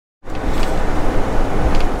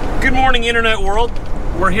morning, internet world.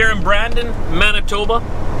 We're here in Brandon, Manitoba.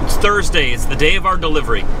 It's Thursday. It's the day of our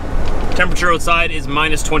delivery. Temperature outside is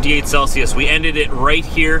minus 28 Celsius. We ended it right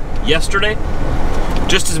here yesterday,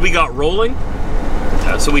 just as we got rolling.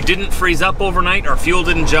 So we didn't freeze up overnight. Our fuel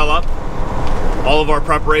didn't gel up. All of our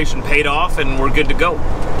preparation paid off, and we're good to go.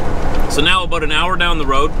 So now, about an hour down the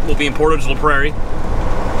road, we'll be in Portage la Prairie,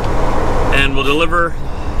 and we'll deliver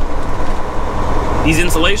these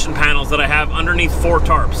insulation panels that I have underneath 4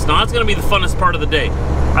 tarps. Now that's going to be the funnest part of the day.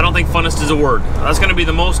 I don't think funnest is a word. That's going to be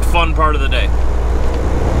the most fun part of the day,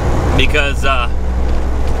 because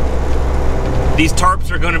these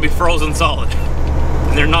tarps are going to be frozen solid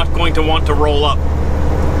and they're not going to want to roll up.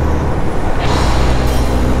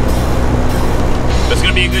 It's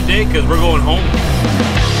going to be a good day because we're going home.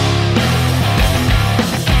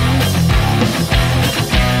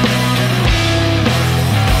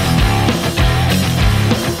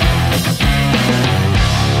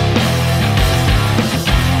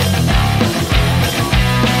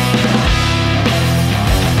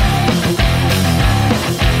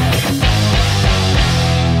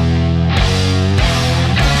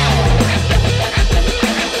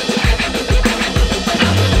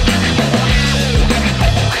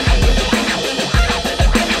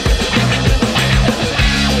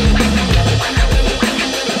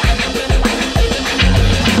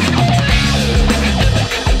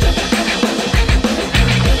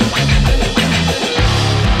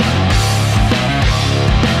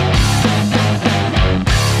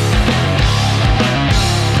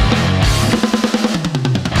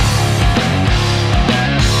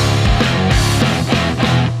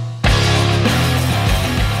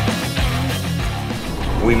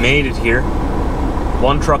 We made it here.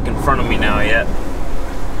 One truck in front of me now yet.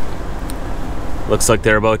 Looks like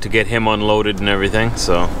they're about to get him unloaded and everything,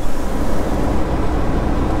 so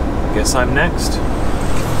guess I'm next.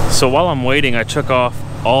 So while I'm waiting, I took off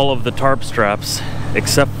all of the tarp straps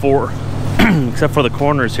except for the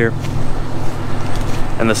corners here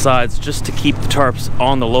and the sides, just to keep the tarps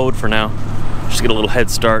on the load for now. Just get a little head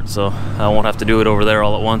start so I won't have to do it over there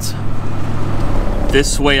all at once.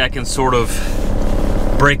 This way I can sort of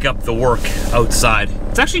break up the work outside.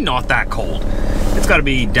 It's actually not that cold. It's got to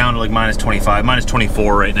be down to like minus 25, minus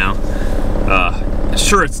 24 right now.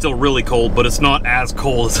 Sure, it's still really cold, but it's not as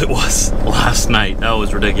cold as it was last night. That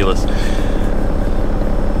was ridiculous.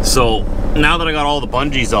 So now that I got all the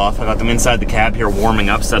bungees off, I got them inside the cab here warming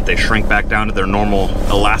up so that they shrink back down to their normal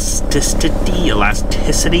elasticity,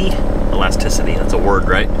 that's a word,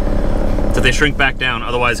 right? So they shrink back down.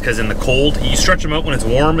 Otherwise, because in the cold, you stretch them out when it's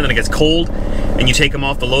warm, and then it gets cold, and you take them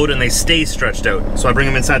off the load and they stay stretched out. So I bring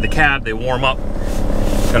them inside the cab, they warm up,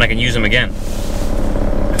 and I can use them again.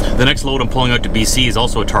 The next load I'm pulling out to BC is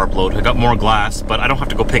also a tarp load. I got more glass, but I don't have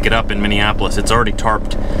to go pick it up in Minneapolis. It's already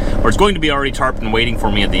tarped, or it's going to be already tarped and waiting for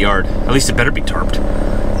me at the yard. At least it better be tarped.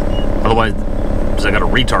 Otherwise, I gotta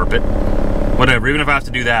retarp it. Whatever, even if I have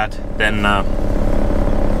to do that, then I'll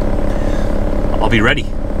be ready.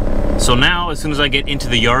 So now, as soon as I get into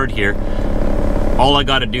the yard here, all I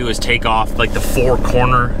gotta do is take off like the 4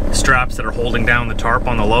 corner straps that are holding down the tarp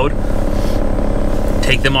on the load.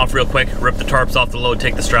 Take them off real quick, rip the tarps off the load,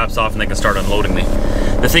 take the straps off, and they can start unloading me.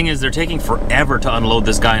 The thing is, they're taking forever to unload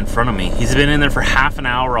this guy in front of me. He's been in there for half an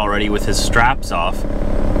hour already with his straps off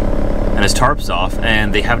and his tarps off,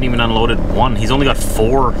 and they haven't even unloaded one. He's only got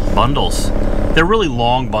 4 bundles. They're really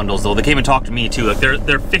long bundles though. They came and talked to me too. Like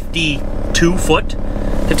they're 52 foot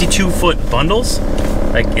bundles,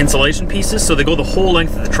 like insulation pieces, so they go the whole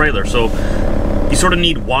length of the trailer. So you sort of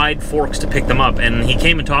need wide forks to pick them up, and he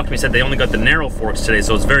came and talked to me, said they only got the narrow forks today,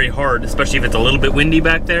 so it's very hard, especially if it's a little bit windy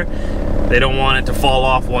back there. They don't want it to fall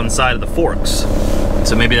off one side of the forks.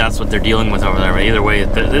 So maybe that's what they're dealing with over there. But either way,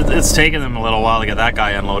 it's taken them a little while to get that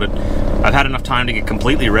guy unloaded. I've had enough time to get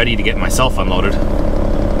completely ready to get myself unloaded.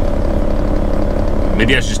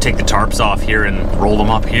 Maybe I should just take the tarps off here and roll them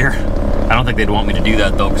up here. I don't think they'd want me to do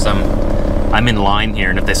that though, because I'm in line here,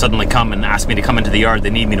 and if they suddenly come and ask me to come into the yard, they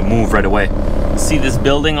need me to move right away. See this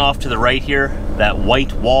building off to the right here? That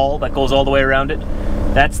white wall that goes all the way around it?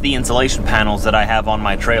 That's the insulation panels that I have on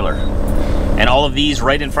my trailer. And all of these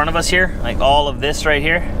right in front of us here, like all of this right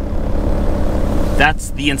here,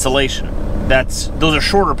 that's the insulation. Those are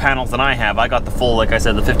shorter panels than I have. I got the full, like I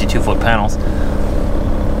said, the 52-foot panels.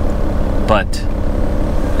 But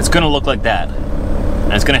it's gonna look like that.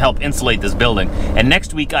 And it's going to help insulate this building. And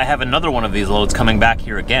next week I have another one of these loads coming back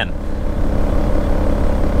here again.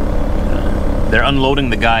 They're unloading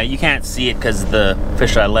the guy. You can't see it because of the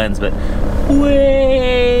fisheye lens, but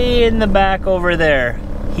way in the back over there,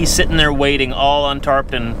 he's sitting there waiting, all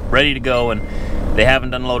untarped and ready to go, and they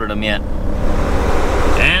haven't unloaded him yet.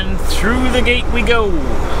 And And through the gate we go.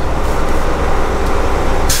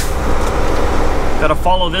 Gotta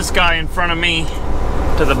follow this guy in front of me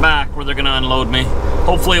to the back where they're gonna unload me.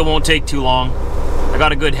 Hopefully it won't take too long. I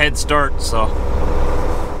got a good head start, so.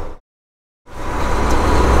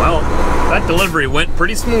 Well, that delivery went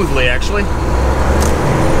pretty smoothly, actually.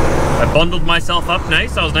 I bundled myself up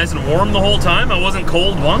nice. I was nice and warm the whole time. I wasn't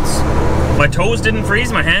cold once. My toes didn't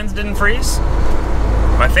freeze, my hands didn't freeze.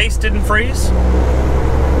 My face didn't freeze.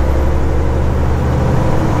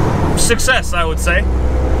 Success, I would say.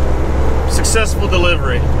 Successful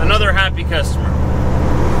delivery. Another happy customer.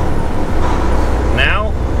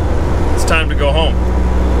 Now, it's time to go home.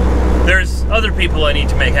 There's other people I need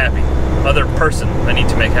to make happy. Other person I need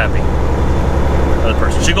to make happy. Other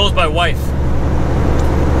person. She goes by wife.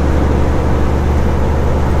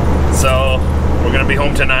 So, we're gonna be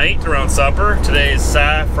home tonight around supper. Today is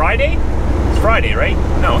Friday? It's Friday, right?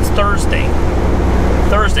 No, it's Thursday.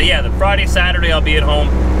 Thursday, yeah, the Friday, Saturday I'll be at home.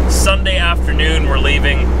 Sunday afternoon we're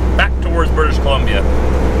leaving back towards British Columbia.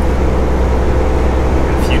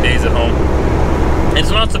 A few days at home. It's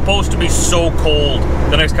not supposed to be so cold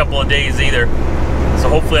the next couple of days either. So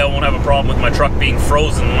hopefully I won't have a problem with my truck being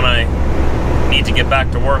frozen when I need to get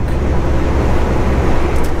back to work.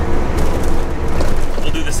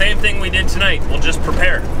 We'll do the same thing we did tonight. We'll just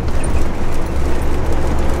prepare.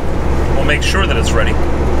 We'll make sure that it's ready.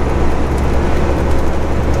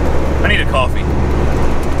 I need a coffee.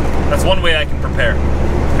 That's one way I can prepare.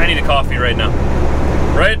 I need a coffee right now.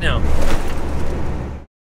 Right now.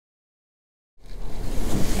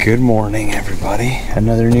 Good morning, everybody.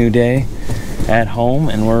 Another new day at home,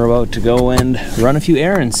 and we're about to go and run a few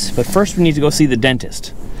errands. But first we need to go see the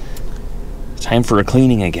dentist. It's time for a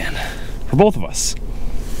cleaning again. For both of us.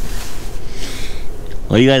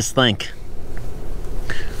 What do you guys think?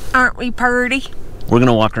 Aren't we purty? We're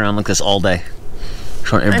gonna walk around like this all day.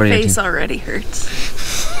 My face already hurts.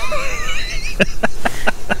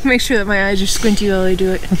 Make sure that my eyes are squinty while I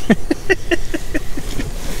do it.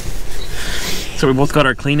 So we both got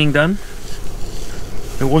our cleaning done.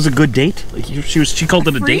 It was a good date. Like she called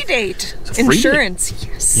it a date. Free date. Free Insurance. Date.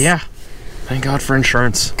 Yes. Yeah. Thank God for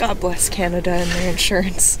insurance. God bless Canada and their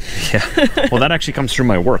insurance. Yeah. Well, that actually comes through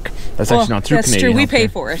my work. That's actually not through Canadian. That's true. We pay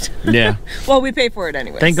healthcare. for it. Yeah. Well, we pay for it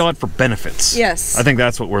anyway. Thank God for benefits. Yes. I think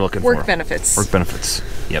that's what we're looking for. Work benefits. Work benefits.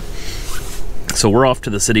 Yep. So we're off to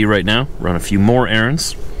the city right now. Run a few more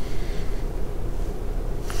errands.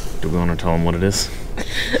 Do we want to tell them what it is?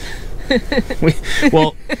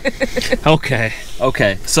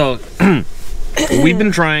 Okay. So we've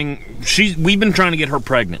been trying to get her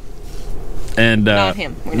pregnant. And not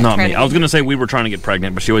him. Not me. I was gonna say we were trying to get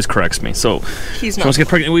pregnant, but she always corrects me. So she wants to get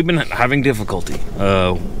pregnant. We've been having difficulty.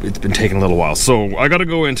 It's been taking a little while. So I gotta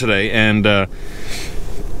go in today and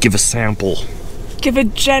give a sample. Give a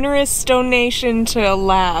generous donation to a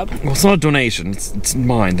lab. Well, it's not a donation. It's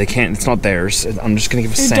mine. They can't. It's not theirs. I'm just gonna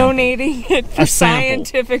give a sample. You're donating it for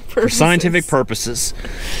scientific purposes. For scientific purposes,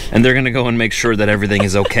 and they're gonna go and make sure that everything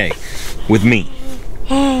is okay with me.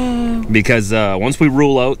 Because once we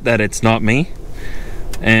rule out that it's not me,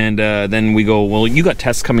 and then we go, well, you got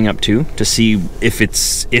tests coming up too to see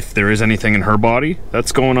if there is anything in her body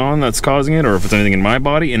that's going on that's causing it, or if it's anything in my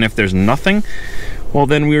body, and if there's nothing, well,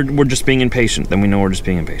 then we're just being impatient. Then we know we're just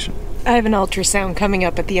being impatient. I have an ultrasound coming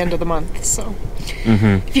up at the end of the month, so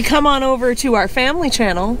if you come on over to our family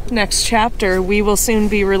channel, next chapter, we will soon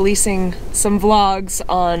be releasing some vlogs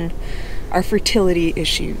on our fertility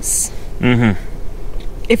issues.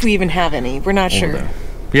 If we even have any. We're not sure.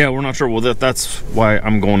 Yeah, we're not sure. Well, that's why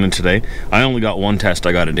I'm going in today. I only got one test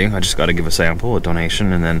I got to do. I just got to give a sample, a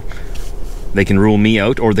donation, and then they can rule me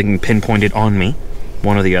out, or they can pinpoint it on me,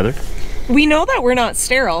 one or the other. We know that we're not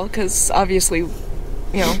sterile, because obviously, you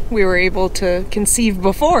know, we were able to conceive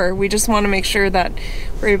before. We just want to make sure that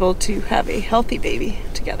we're able to have a healthy baby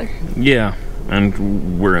together. Yeah,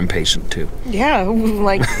 and we're impatient too. Yeah,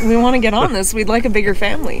 like, we want to get on this. We'd like a bigger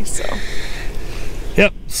family, so...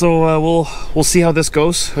 Yep, so we'll see how this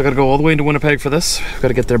goes. I gotta go all the way into Winnipeg for this.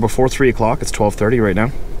 Gotta get there before 3 o'clock. It's 12:30 right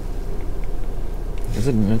now. Is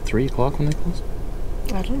it 3 o'clock when they close?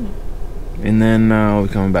 I don't know. And then I'll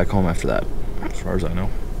be coming back home after that, as far as I know.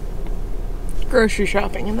 Grocery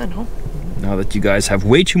shopping and then home. Now that you guys have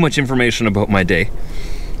way too much information about my day.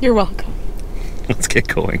 You're welcome. Let's get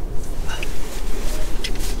going.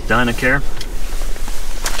 Dynacare.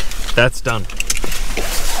 That's done.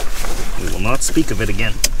 We will not speak of it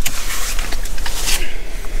again.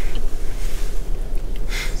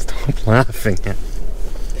 Stop laughing.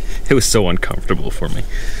 It was so uncomfortable for me.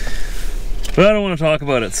 But I don't want to talk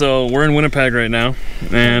about it. So we're in Winnipeg right now,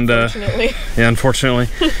 and Unfortunately. yeah, unfortunately,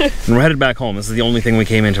 and we're headed back home. This is the only thing we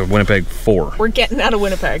came into Winnipeg for. We're getting out of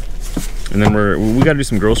Winnipeg. And then we got to do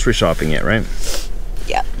some grocery shopping yet, right?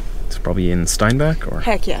 Yeah. It's probably in Steinbach or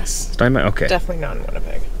Heck yes. Steinbach. Okay. Definitely not in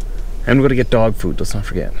Winnipeg. And we're gonna get dog food. Let's not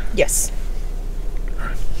forget. Yes. All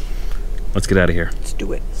right. Let's get out of here. Let's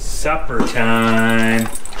do it. Supper time.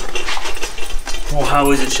 Oh,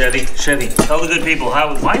 how is it, Chevy? Chevy, tell the good people,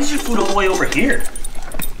 why is your food all the way over here?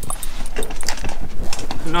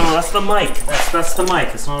 No, that's the mic. That's the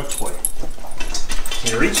mic. It's not a toy.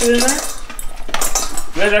 Can you reach it in there?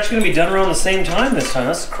 You guys are actually going to be done around the same time this time.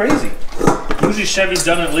 That's crazy. Usually Chevy's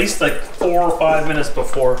done at least like 4 or 5 minutes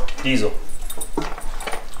before Diesel.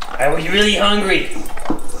 Are you really hungry?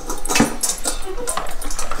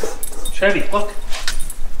 Chevy, look.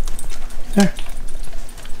 There.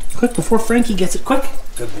 Quick, before Frankie gets it, quick.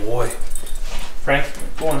 Good boy. Frank,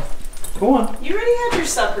 go on. Go on. You already had your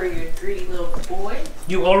supper, you greedy little boy.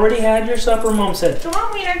 You already had your supper, Mom said. Come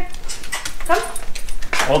on, Wiener. Come.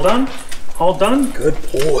 All done? All done? Good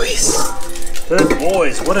boys. Good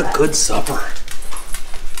boys. What a good supper.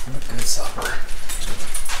 What a good supper.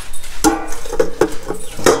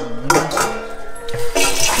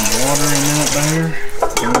 Some water in that there.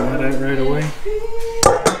 Get that out right away.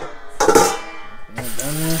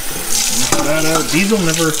 That out. Diesel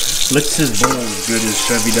never licks his bowl as good as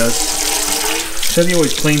Chevy does. Chevy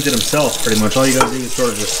always cleans it himself, pretty much. All you gotta do is sort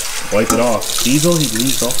of just wipe it off. Diesel, he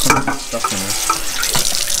leaves all kinds of stuff in there.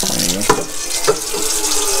 There you go.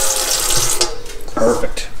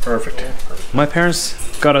 Perfect, perfect. My parents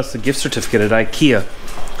got us a gift certificate at IKEA.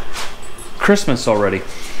 Christmas already.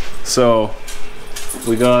 So,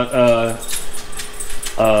 we got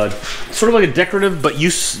sort of like a decorative but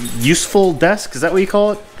useful desk. Is that what you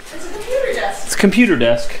call it? It's a computer desk. It's a computer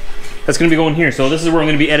desk. That's going to be going here. So this is where I'm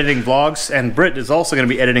going to be editing vlogs, and Britt is also going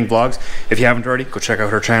to be editing vlogs. If you haven't already, go check out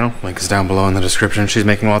her channel. Link is down below in the description. She's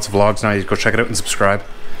making lots of vlogs now. You go check it out and subscribe.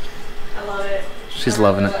 I love it. She's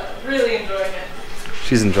loving it. Really enjoying it.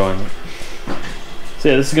 She's enjoying it. So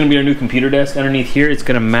yeah, this is going to be our new computer desk. Underneath here, it's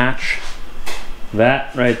going to match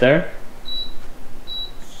that right there.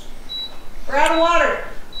 We're out of water.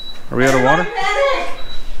 Are we out of water? Panic.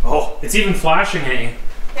 Oh, it's even flashing at you.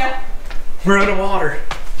 Yeah. We're out of water.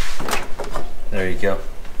 There you go.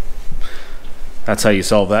 That's how you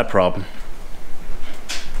solve that problem.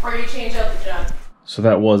 Or you change out the jug. So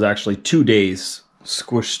that was actually 2 days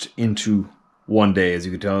squished into 1 day, as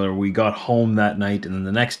you could tell. We got home that night, and then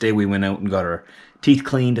the next day we went out and got our teeth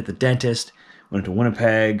cleaned at the dentist. Went to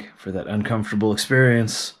Winnipeg for that uncomfortable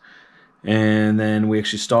experience. And then we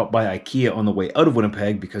actually stopped by IKEA on the way out of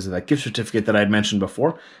Winnipeg because of that gift certificate that I had mentioned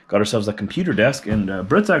before. Got ourselves a computer desk, and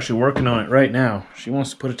Britt's actually working on it right now. She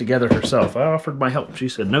wants to put it together herself. I offered my help. She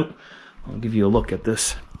said, nope. I'll give you a look at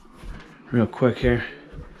this real quick here.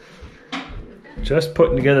 Just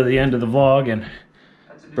putting together the end of the vlog, and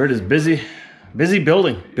Britt is busy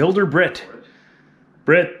building. Builder Britt.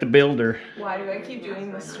 Britt the builder. Why do I keep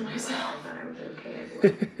doing this to myself?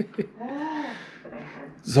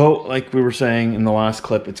 So, like we were saying in the last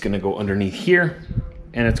clip, it's going to go underneath here,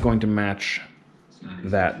 and it's going to match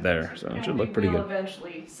that there. So it should look pretty good. We'll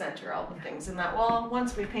eventually center all the things in that wall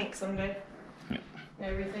once we paint someday. Yeah.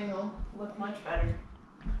 Everything will look much better.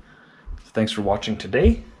 So thanks for watching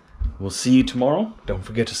today. We'll see you tomorrow. Don't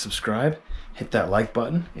forget to subscribe. Hit that like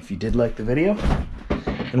button if you did like the video.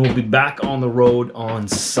 And we'll be back on the road on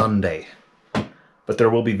Sunday. But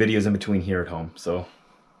there will be videos in between here at home, so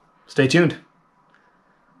stay tuned.